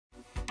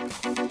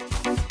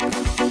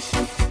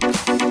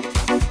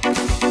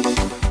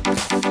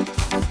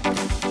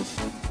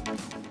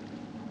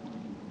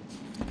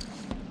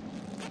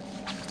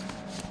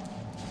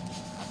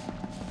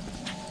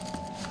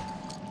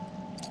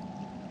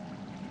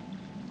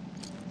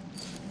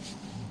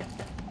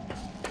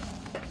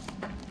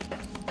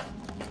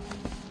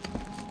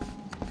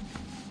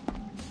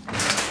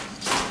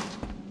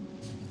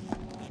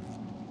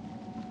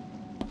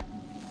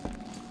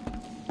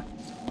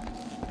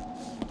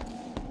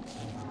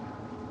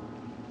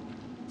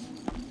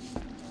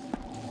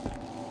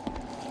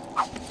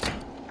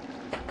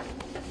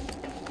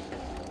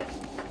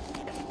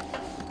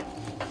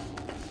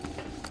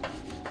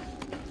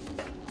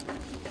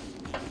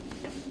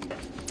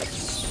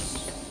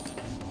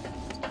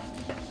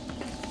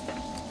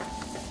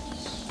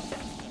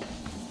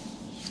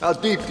How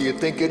deep do you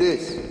think it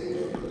is?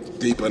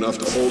 Deep enough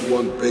to hold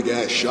one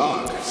big-ass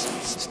shark.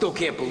 Still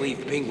can't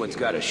believe Penguin's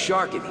got a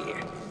shark in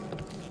here.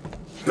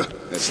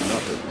 That's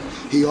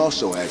nothing. He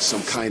also has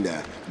some kind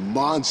of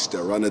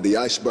monster under the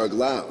iceberg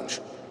lounge.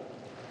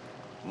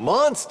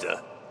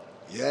 Monster?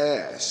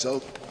 Yeah,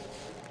 so...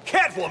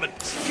 Catwoman!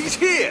 He's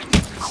here!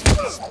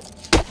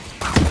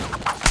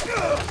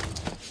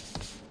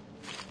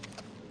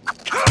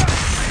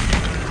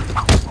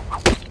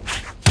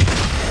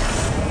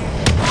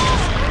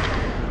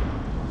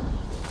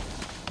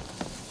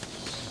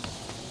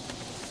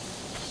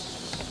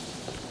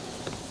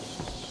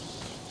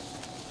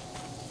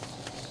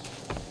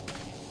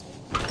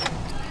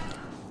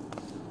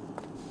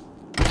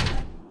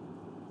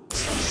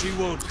 She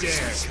won't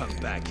dare come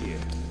back here.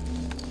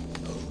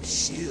 Oh,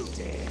 she'll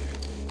dare.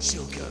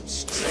 She'll come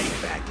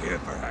straight back here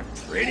for her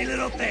pretty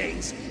little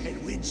things,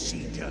 and when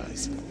she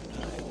does,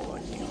 I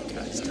want you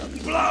guys to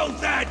blow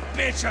that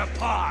bitch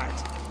apart!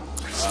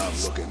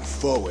 I'm looking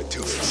forward to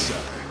it,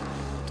 sir.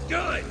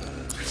 Good!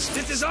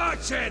 This is our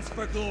chance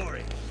for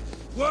glory.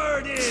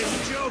 Word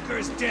is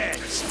Joker's dead.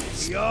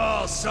 We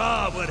all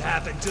saw what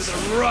happened to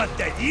the runt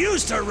that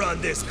used to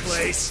run this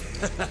place.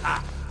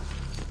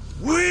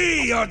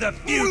 We are the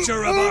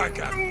future of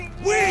Arkham!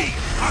 We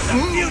are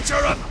the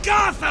future of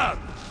Gotham!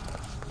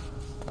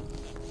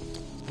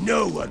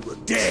 No one will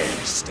dare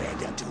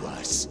stand up to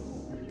us.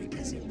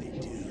 Because if they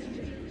do,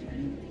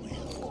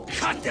 we'll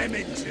cut them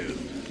in two.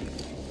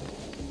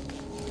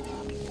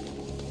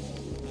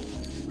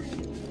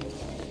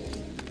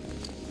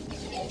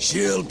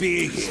 She'll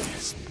be here.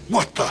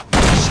 What the?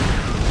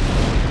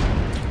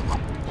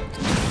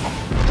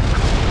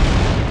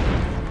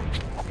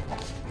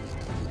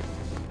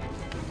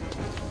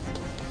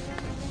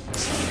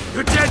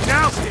 You're dead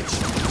now,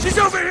 bitch! She's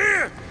over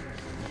here!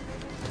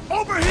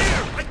 Over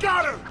here! I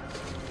got her!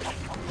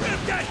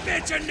 Give that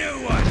bitch a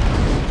new one!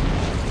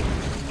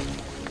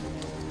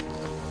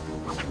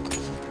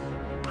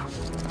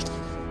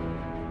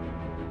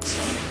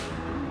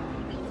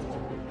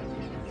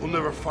 We'll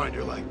never find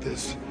her like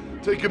this.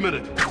 Take a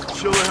minute,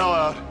 chill the hell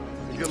out,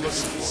 and get looking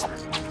for her.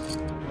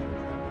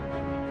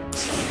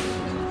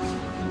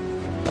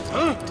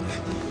 Huh?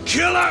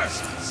 Kill her!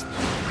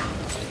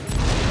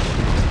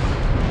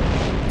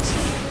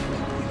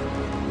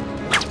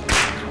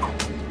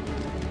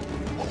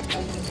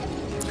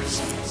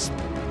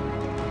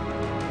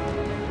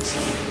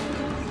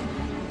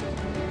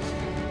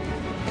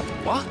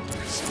 What?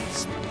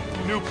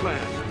 New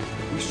plan.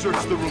 We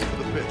search the room for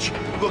the bitch.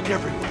 Look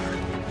everywhere.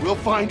 We'll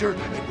find her, and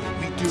when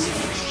we do,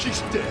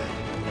 she's dead.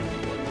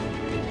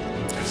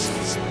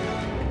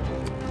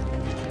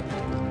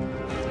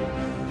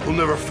 We'll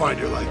never find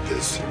her like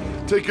this.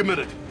 Take a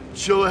minute,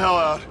 chill the hell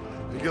out,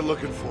 and get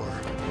looking for her.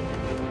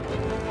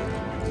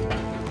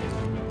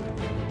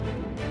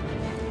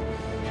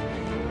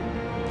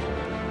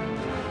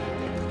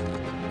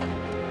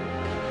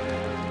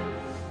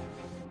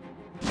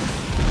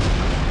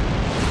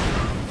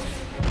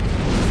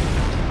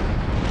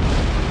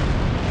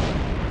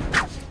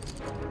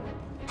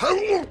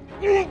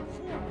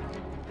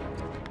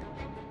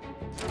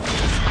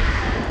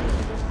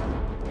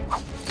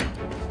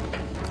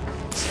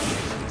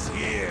 She's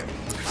here.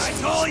 I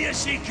told you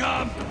she'd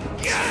come.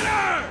 Get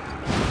her!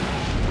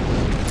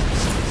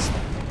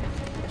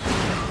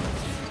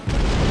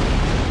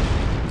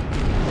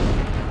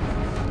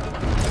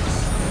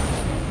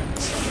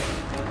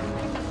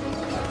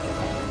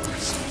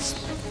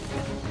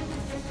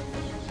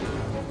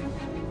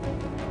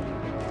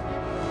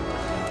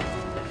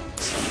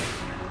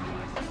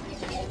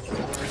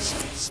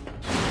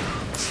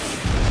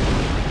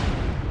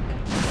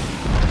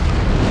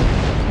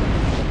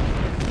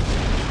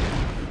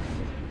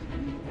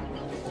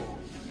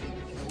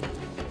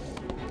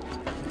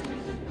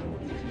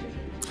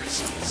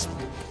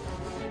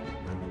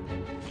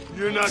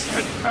 You're not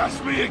getting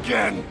past me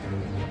again!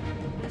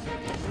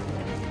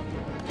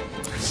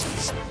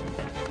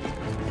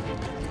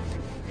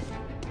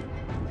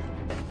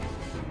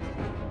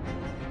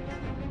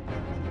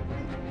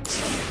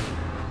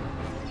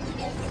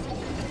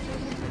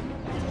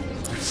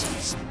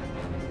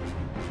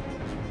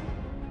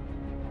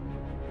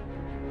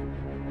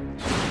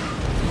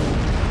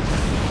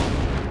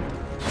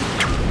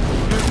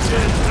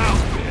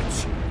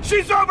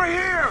 She's over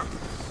here!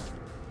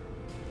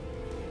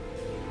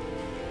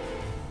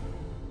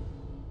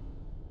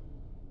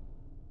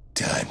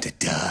 Time to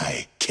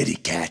die, kitty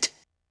cat.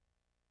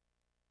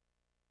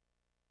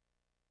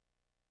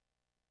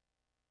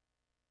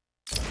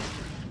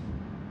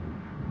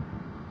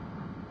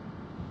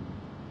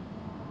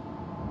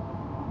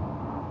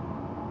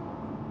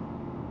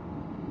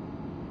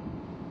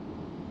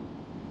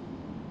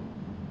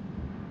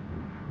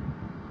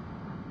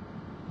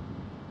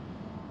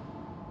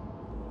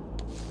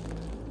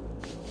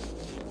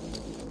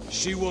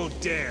 She won't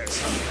dare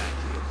come back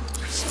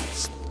here.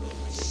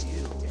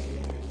 She'll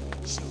dare.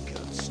 She'll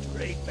come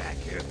straight back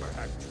here for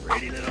her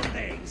pretty little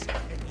things. And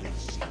when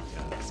she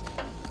does,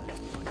 I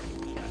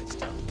want you guys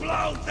to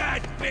blow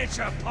that bitch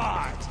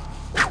apart!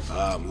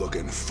 I'm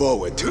looking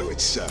forward to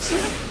it, sir.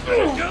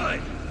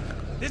 Good!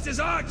 This is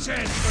our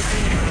chance for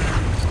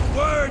being.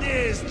 Word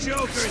is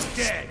Joker's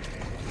dead.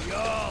 We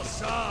all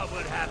saw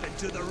what happened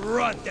to the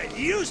runt that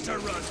used to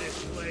run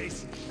this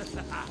place.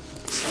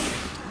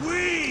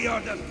 We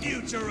are the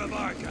future of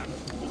Arkham!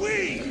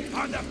 We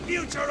are the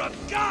future of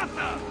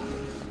Gotham!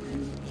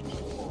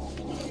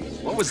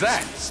 What was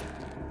that?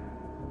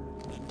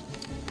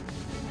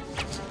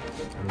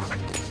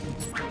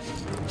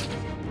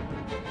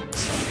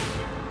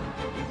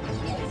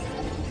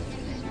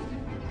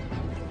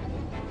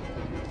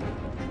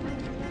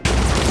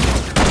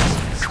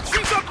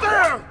 She's up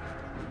there!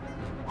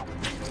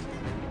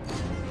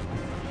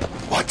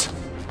 What?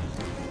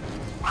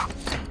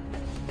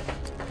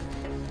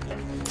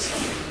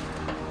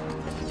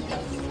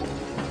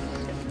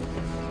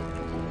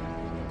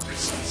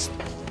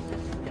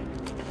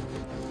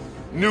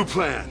 New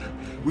plan.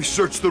 We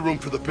search the room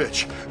for the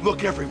bitch.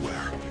 Look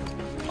everywhere.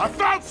 I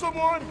found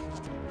someone!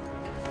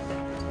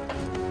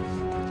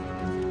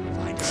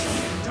 Find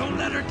her. Don't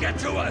let her get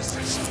to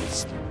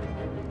us!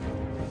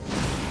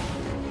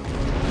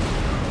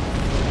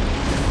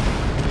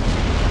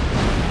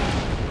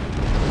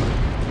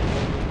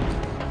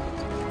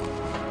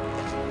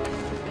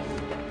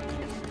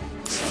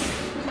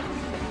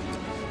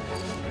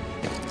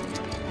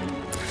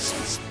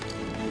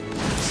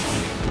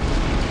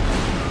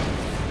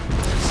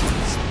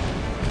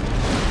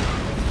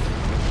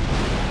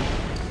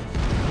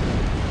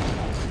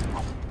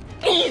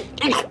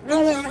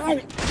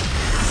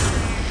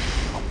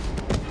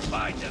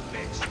 Find the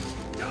bitch!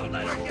 Don't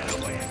let her get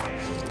away again!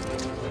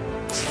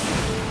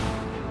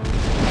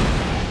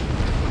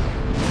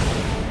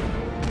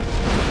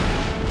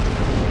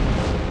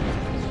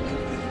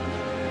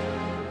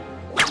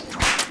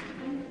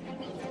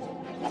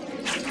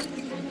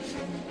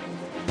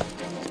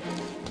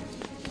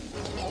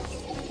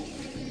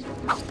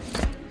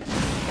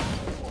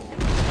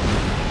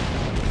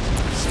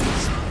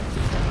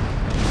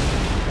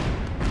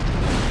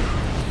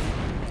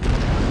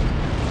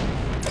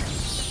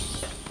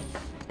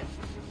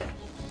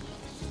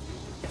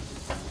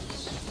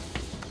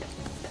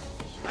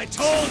 I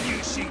told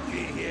you she'd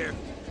be here!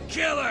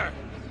 Kill her!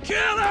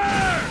 Kill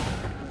her!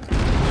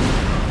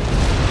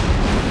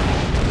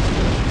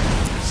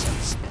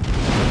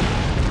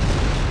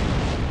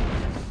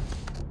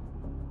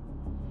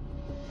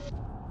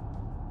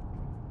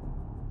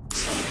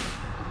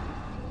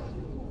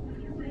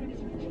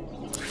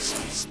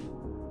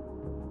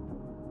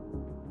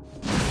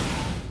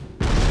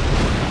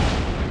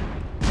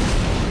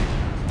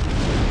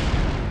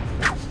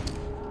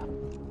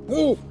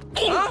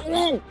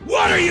 Huh?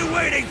 What are you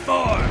waiting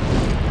for?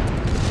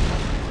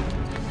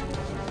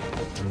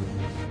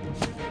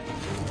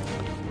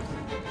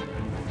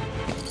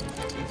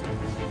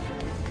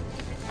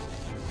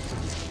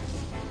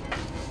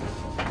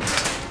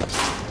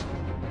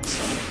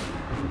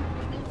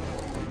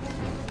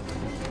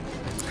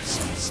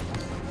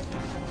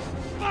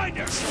 Find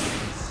her!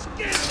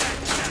 Skin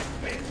that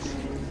bitch!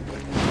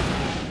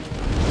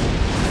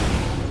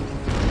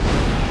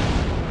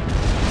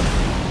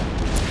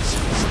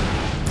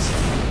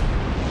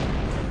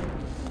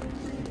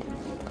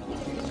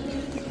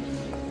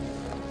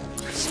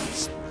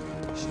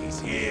 She's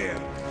here.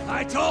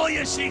 I told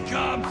you she'd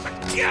come.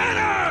 Get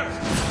her!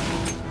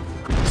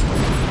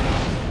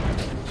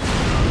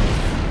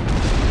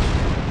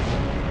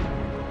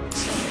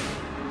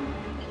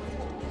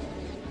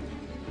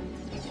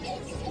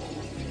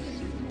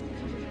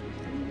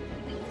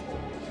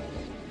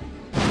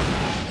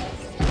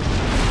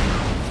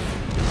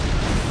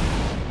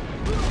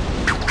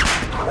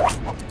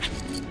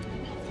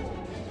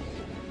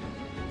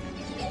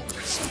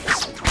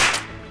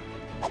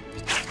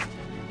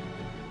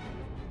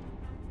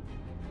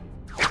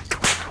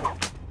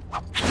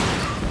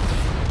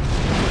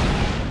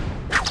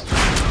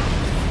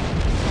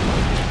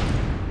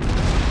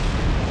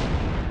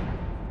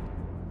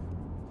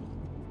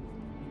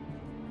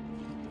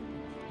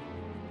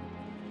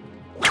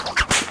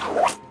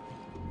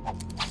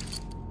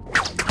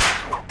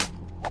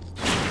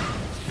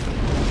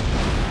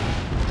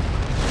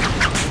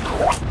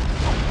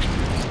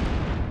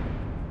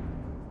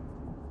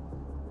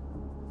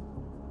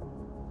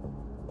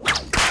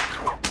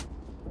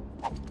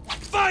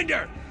 Find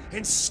her!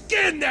 and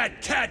skin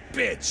that cat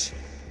bitch!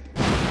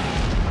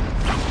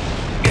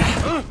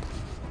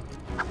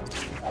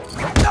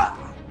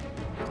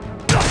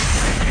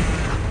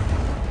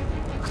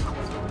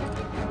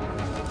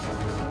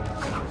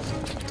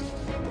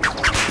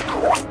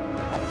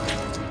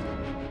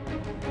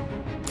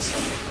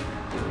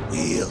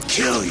 We'll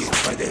kill you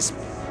for this.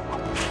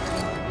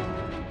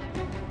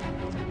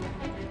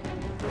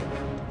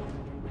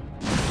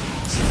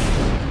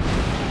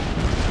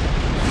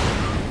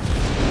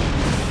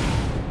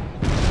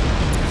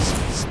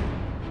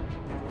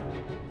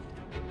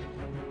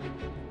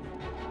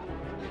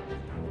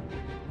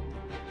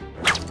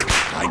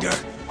 Find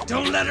her.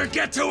 Don't let her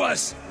get to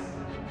us.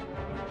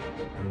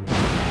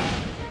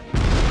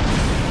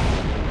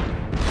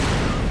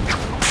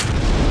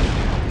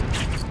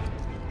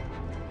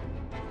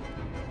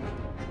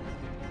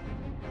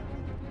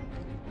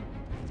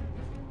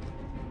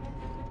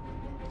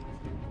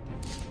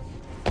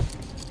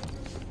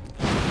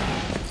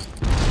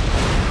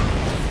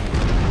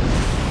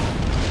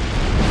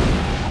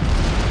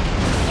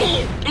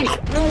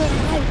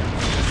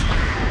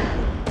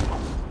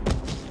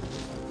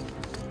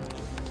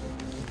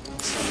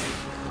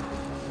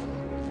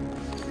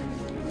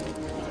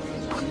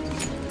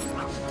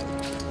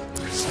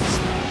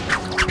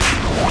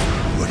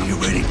 What are you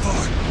waiting for?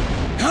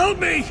 Help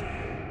me!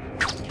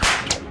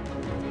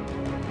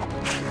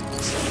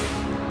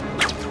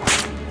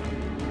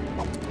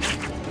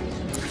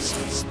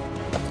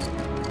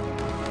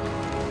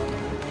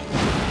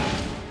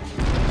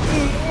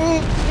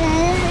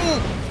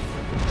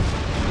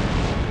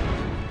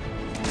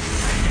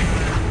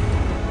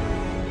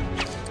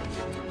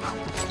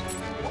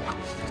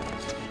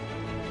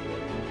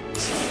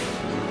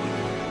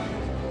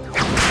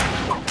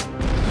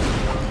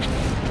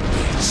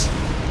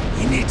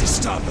 We need to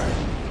stop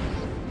her.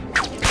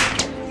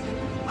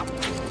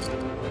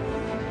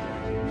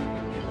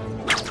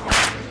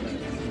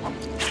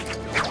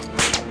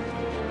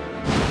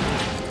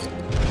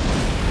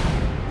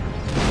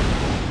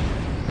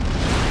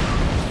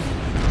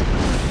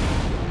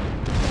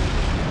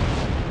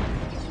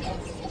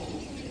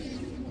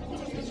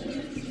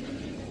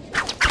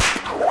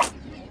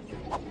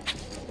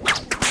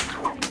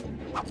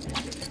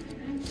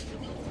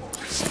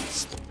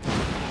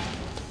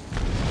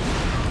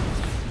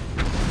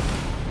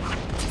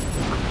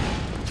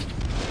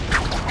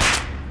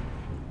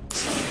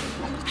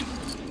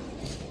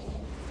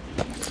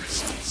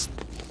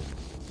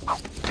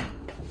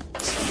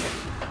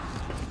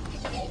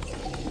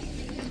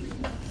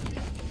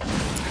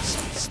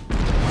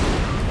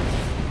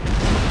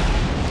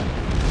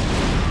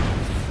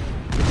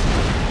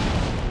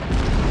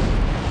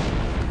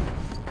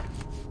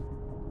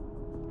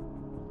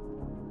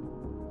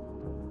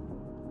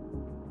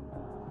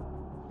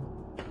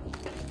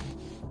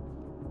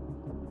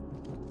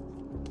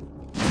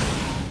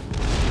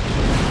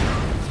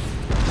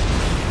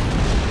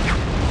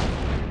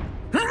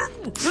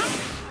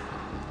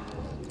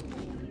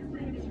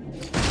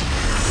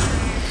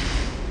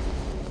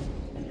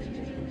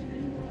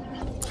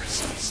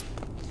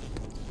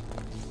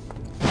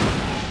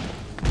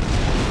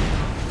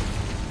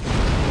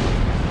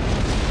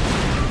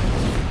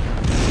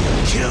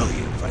 Kill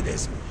you for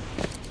this.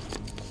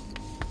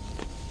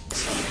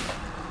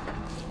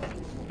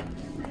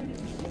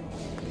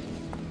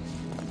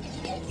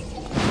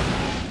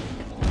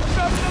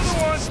 Got another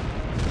one!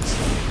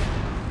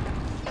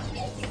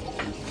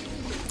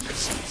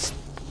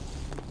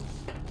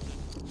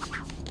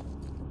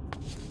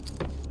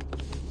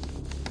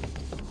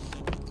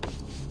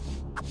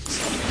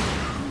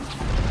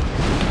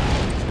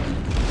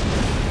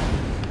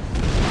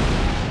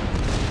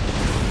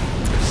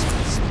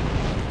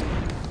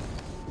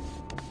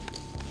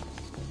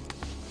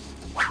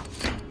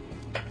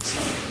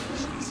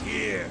 She's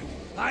here.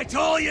 I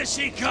told you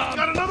she'd come.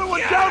 Got another one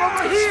Yes! down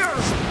over here!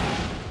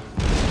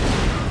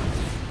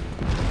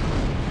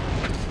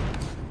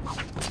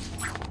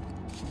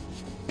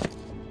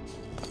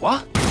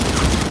 What?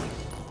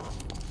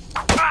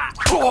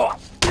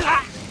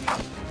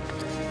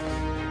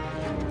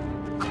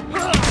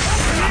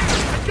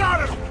 I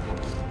got him!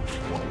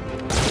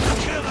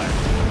 Kill her.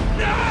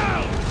 Now!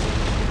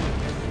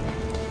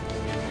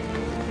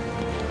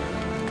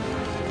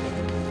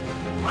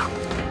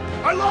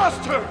 I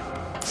lost her!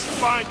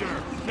 Find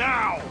her,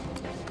 now!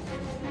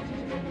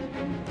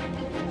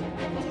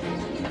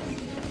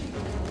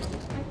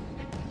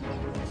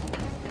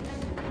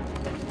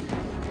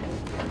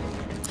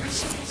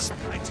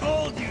 I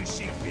told you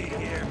she'd be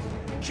here.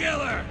 Kill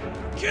her!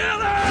 Kill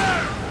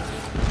her!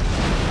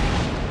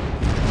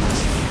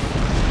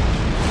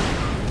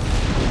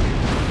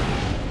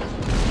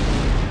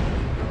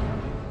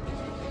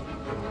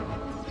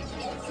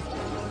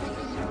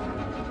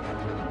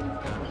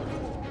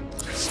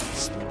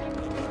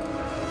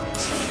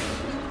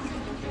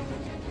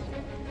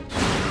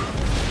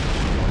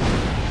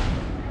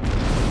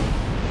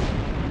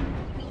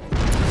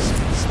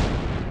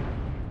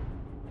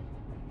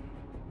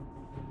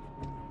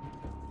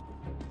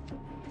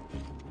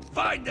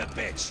 Find the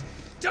bitch!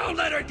 Don't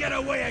let her get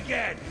away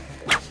again!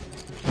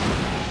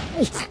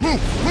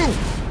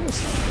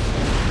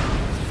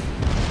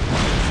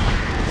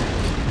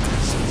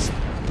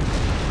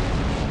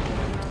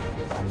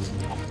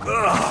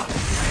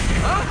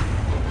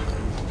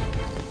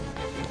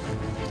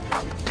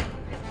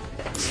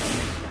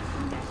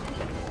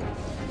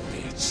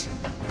 Bitch,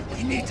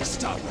 we need to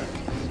stop her.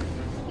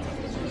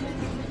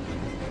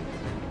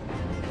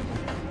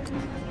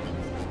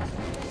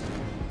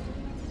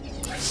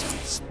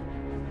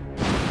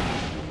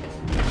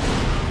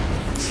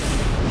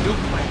 New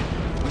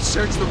plan. We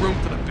search the room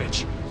for the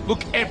bitch.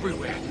 Look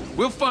everywhere.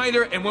 We'll find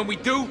her, and when we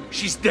do,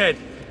 she's dead.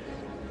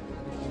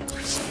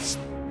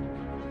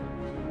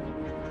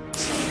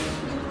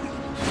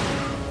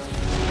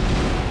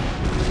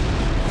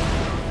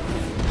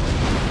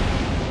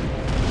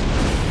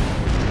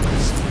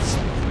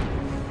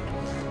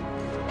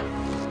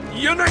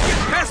 You're not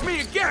getting past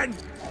me again!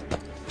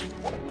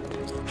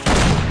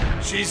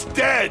 She's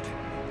dead!